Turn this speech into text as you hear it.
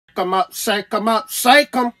'Em up, shake 'em up,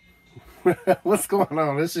 shake 'em. What's going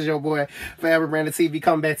on? This is your boy Forever Brandon TV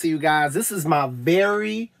coming back to you guys. This is my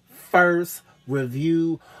very first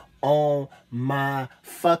review on my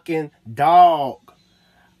fucking dog.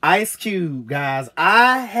 Ice Cube, guys.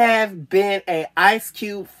 I have been a Ice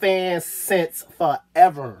Cube fan since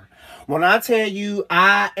forever. When I tell you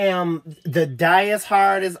I am the diest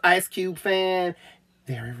hardest Ice Cube fan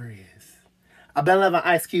there ever is. I've been loving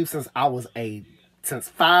Ice Cube since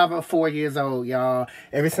 5 or 4 years old, y'all.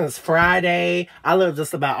 Ever since Friday, I love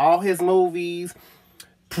just about all his movies.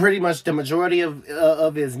 Pretty much the majority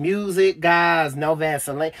of his music, guys. No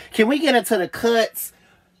Vaseline. Can we get into the cuts?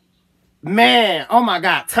 Man, oh my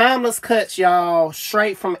God, timeless cuts, y'all.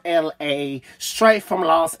 Straight from L.A., straight from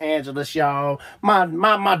Los Angeles, y'all.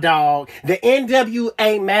 My dog, the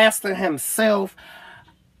N.W.A. master himself,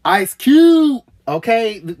 Ice Cube.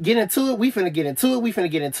 Okay, get into it. We finna get into it. We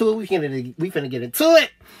finna get into it. We finna get into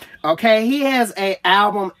it. Okay, he has a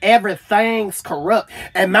album, Everythang's Corrupt.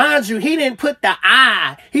 And mind you, he didn't put the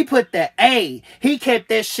I, he put the A. He kept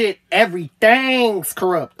that shit, Everythang's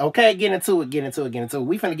Corrupt. Okay, get into it. We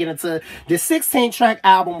finna get into this 16-track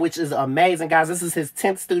album, which is amazing, guys. This is his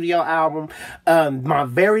 10th studio album. My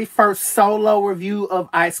very first solo review of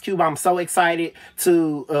Ice Cube. I'm so excited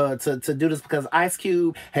to do this because Ice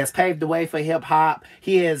Cube has paved the way for hip-hop.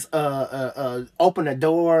 He has opened the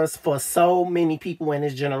doors for so many people in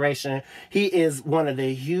his generation. He is one of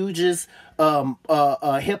the hugest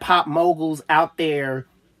hip-hop moguls out there.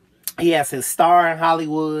 He has his star in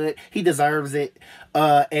Hollywood. He deserves it.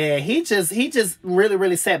 And he just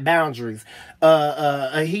really set boundaries.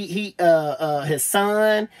 His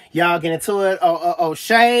son, y'all get into it.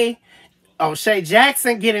 O'Shea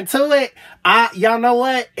Jackson, get into it. Y'all know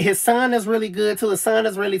what? His son is really good too. His son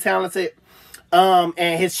is really talented.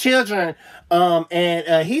 And his children,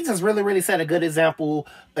 and he just really set a good example.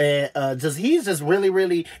 He's just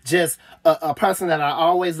really just a person that I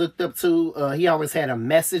always looked up to. He always had a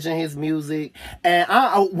message in his music, and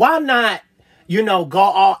why not, go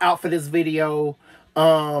all out for this video?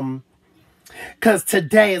 Cause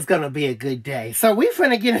today is gonna be a good day. So we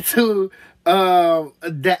finna get into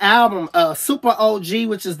the album Super OG,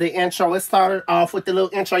 which is the intro. It started off with the little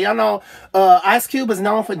intro. Y'all know Ice Cube is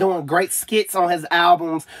known for doing great skits on his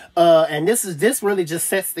albums, and this really just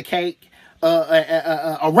sets the cake.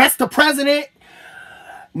 Arrest the president.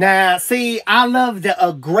 Now, see, I love the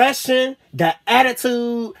aggression, the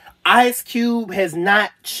attitude. Ice Cube has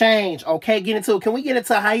not changed. Okay, get into it. Can we get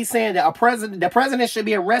into how he's saying that the president should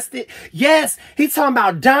be arrested? Yes, he's talking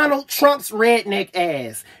about Donald Trump's redneck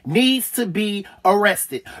ass needs to be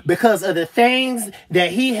arrested because of the things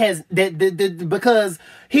that he has. Because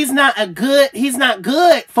he's not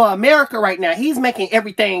good for America right now. He's making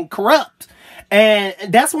everything corrupt. And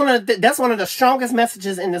that's one of the strongest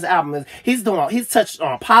messages in this album. He's touched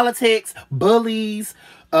on politics, bullies.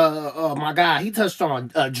 Oh my God, he touched on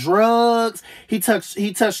drugs. He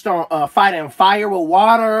touched on fighting fire with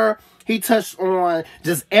water. He touched on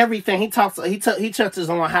just everything. He touches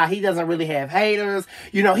on how he doesn't really have haters.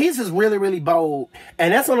 He's just really bold,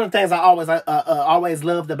 and that's one of the things I always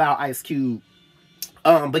loved about Ice Cube.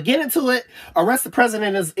 But get into it. Arrest the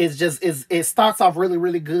President it starts off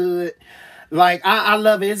really good. Like I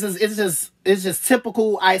love it. It's just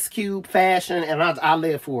typical Ice Cube fashion, and I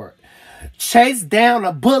live for it. Chase down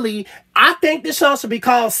a bully. I think this song should be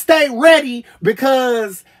called Stay Ready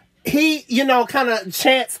because he, kind of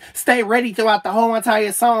chants stay ready throughout the whole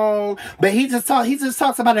entire song. But he just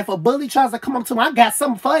talks about if a bully tries to come up to him, I got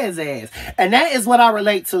something for his ass. And that is what I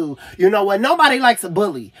relate to. Nobody likes a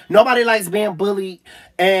bully. Nobody likes being bullied.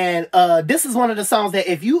 And this is one of the songs that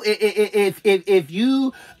if you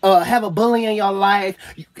have a bully in your life,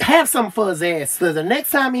 have something for his ass. So the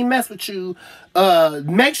next time he mess with you,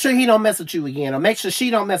 make sure he don't mess with you again, or make sure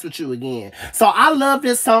she don't mess with you again. So I love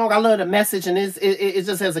this song. I love the message, and it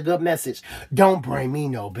just has a good message. Don't bring me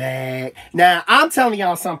no bag. Now I'm telling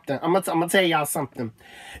y'all something. I'm gonna tell y'all something.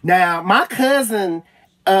 Now my cousin,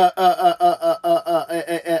 the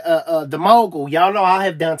mogul, y'all know I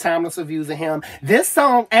have done timeless reviews of him. This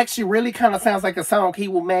song actually really kind of sounds like a song he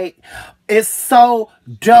will make. It's so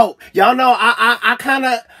dope. Y'all know I kind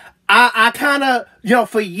of,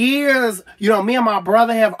 for years, me and my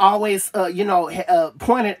brother have always,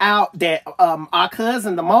 pointed out that our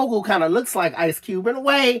cousin, the mogul, kind of looks like Ice Cube in a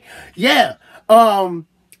way. Yeah.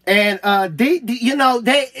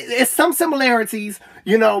 It's some similarities,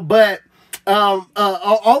 but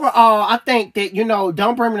overall, I think that,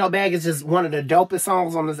 Don't Bring Me No Bag is just one of the dopest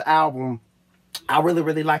songs on this album. I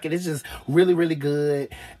really like it. It's just really good,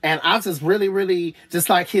 and I just really just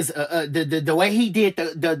like his the way he did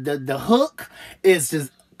the hook is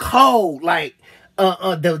just cold. Like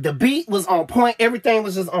the beat was on point. Everything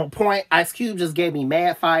was just on point. Ice Cube just gave me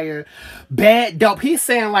mad fire, bad dope. He's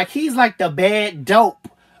saying like he's like the bad dope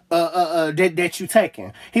that you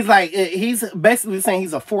taking. He's like he's basically saying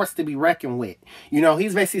he's a force to be reckoned with. You know,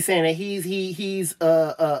 he's basically saying that he's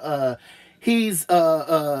the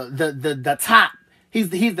top. He's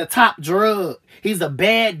the top drug. He's a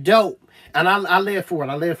bad dope. And I live for it.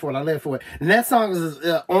 I live for it. I live for it. And that song is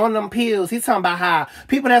on them pills. He's talking about how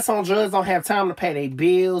people that's on drugs don't have time to pay their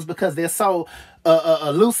bills because they're so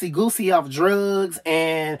loosey-goosey off drugs.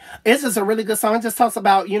 And it's just a really good song. It just talks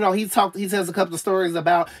about, you know, he tells a couple of stories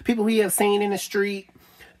about people he have seen in the street.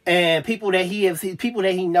 And people that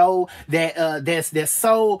he know that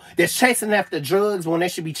that's chasing after drugs when they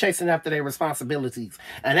should be chasing after their responsibilities.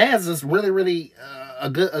 And that's just really a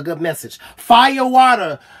good message. Fire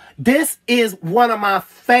Water. This is one of my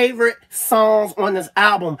favorite songs on this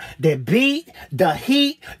album. The beat, the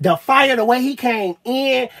heat, the fire, the way he came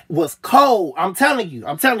in was cold. I'm telling you,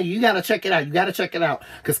 you gotta check it out. You gotta check it out.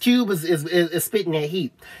 Cause Cube is spitting that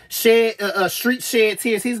heat. Street shed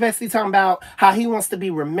tears. He's basically talking about how he wants to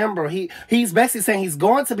be remembered. He's basically saying he's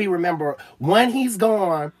going to be remembered when he's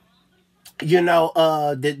gone. You know,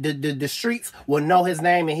 the streets will know his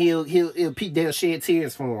name and they'll shed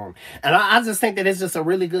tears for him. And I just think that it's just a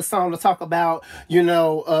really good song to talk about. You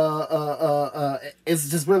know, it's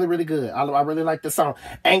just really good. I really like the song.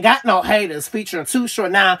 Ain't Got No Haters featuring Too Short.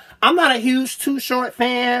 Now, I'm not a huge Too Short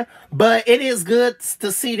fan, but it is good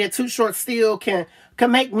to see that Too Short still can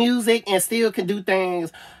make music and still can do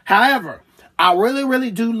things. However, I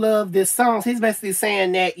really do love this song. He's basically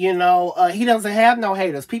saying that, you know, he doesn't have no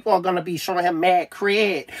haters. People are going to be showing him mad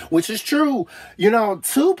cred, which is true. You know,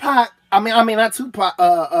 Tupac, not Tupac,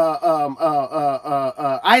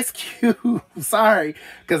 Ice Cube, sorry,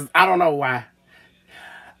 because I don't know why.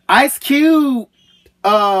 Ice Cube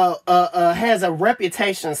has a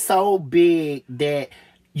reputation so big that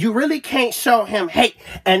you really can't show him hate.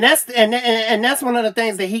 And that's one of the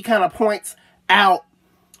things that he kind of points out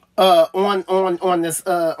on this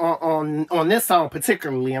song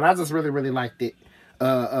particularly, and I just really liked it.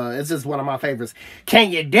 It's just one of my favorites.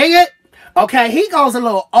 Can you dig it? Okay, he goes a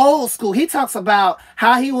little old school. He talks about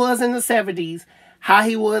how he was in the 70s, how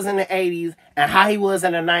he was in the 80s, and how he was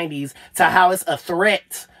in the 90s, to how it's a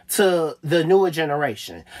threat to the newer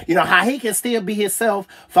generation. You know, how he can still be himself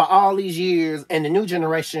for all these years, and the new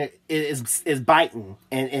generation is biting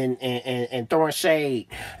and throwing shade.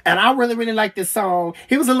 And I really like this song.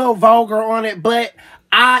 He was a little vulgar on it, but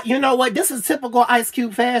you know what? This is typical Ice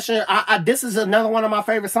Cube fashion. This is another one of my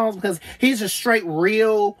favorite songs because he's just straight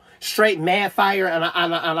mad fire, and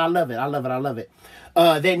I love it. I love it.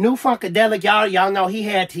 That new Funkadelic, y'all know he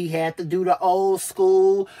had to do the old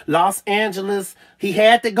school Los Angeles. He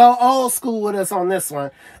had to go old school with us on this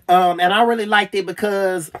one. And I really liked it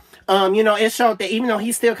because, you know, it showed that even though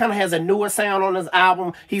he still kind of has a newer sound on his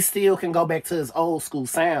album, he still can go back to his old school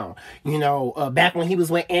sound. You know, back when he was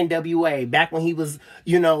with N.W.A, back when he was,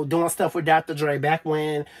 you know, doing stuff with Dr. Dre, back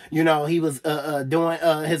when, you know, he was doing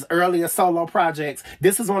his earlier solo projects.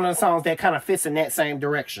 This is one of the songs that kind of fits in that same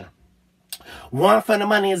direction. One for the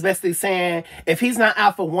money is basically saying if he's not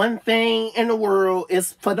out for one thing in the world,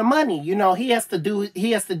 it's for the money. You know, he has to do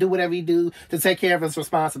whatever he do to take care of his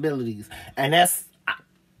responsibilities. And that's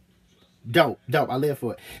dope. I live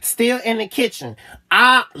for it. Still in the Kitchen.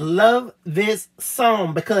 I love this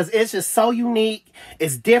song because it's just so unique.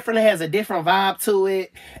 It's different. It has a different vibe to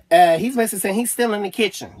it. He's basically saying he's still in the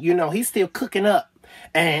kitchen. You know, he's still cooking up.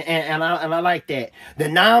 And I like that. The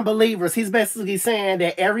non-believers, he's basically saying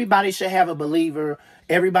that everybody should have a believer.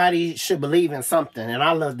 Everybody should believe in something. And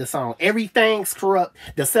I love the song. Everything's corrupt.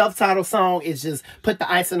 The self-titled song is just put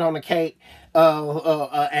the icing on the cake.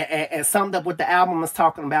 And summed up what the album is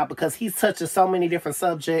talking about, because he touches so many different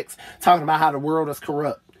subjects, talking about how the world is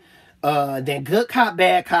corrupt. Then Good Cop,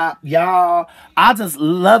 Bad Cop, y'all, I just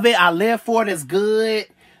love it. I live for it. It's good.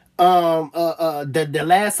 The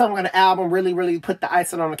last song of the album really put the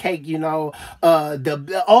icing on the cake. You know,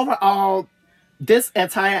 the overall, this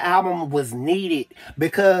entire album was needed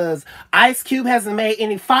because Ice Cube hasn't made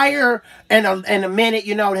any fire in a minute.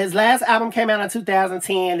 You know, his last album came out in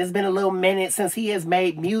 2010. It's been a little minute since he has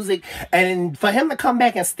made music, and for him to come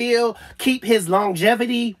back and still keep his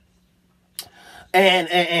longevity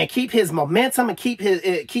and keep his momentum and keep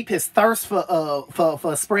his thirst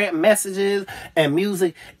for spreading messages and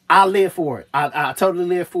music, I live for it. I totally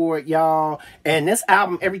live for it, y'all. And this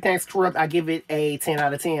album, Everything's Corrupt, I give it a 10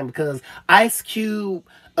 out of 10 because Ice Cube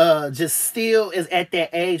just still is at that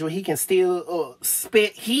age where he can still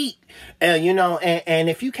spit heat, you know, and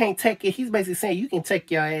if you can't take it, he's basically saying you can take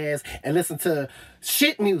your ass and listen to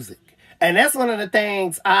shit music. And that's one of the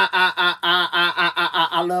things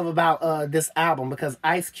I love about this album, because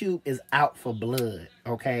Ice Cube is out for blood,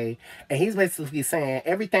 okay? And he's basically saying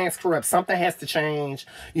everything's corrupt. Something has to change.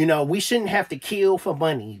 You know, we shouldn't have to kill for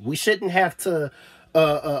money. We shouldn't have to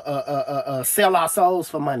sell our souls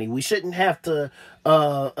for money. We shouldn't have to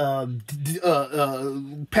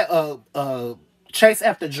chase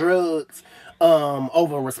after drugs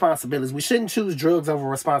over responsibilities. We shouldn't choose drugs over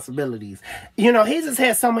responsibilities. You know, he just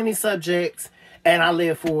has so many subjects, and I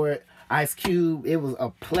live for it. Ice Cube, it was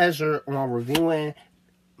a pleasure on reviewing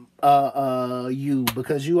you,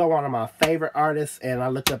 because you are one of my favorite artists, and I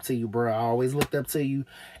look up to you, bro. I always looked up to you,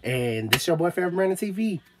 and this your boy Favorite Brandon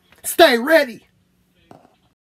TV. Stay ready.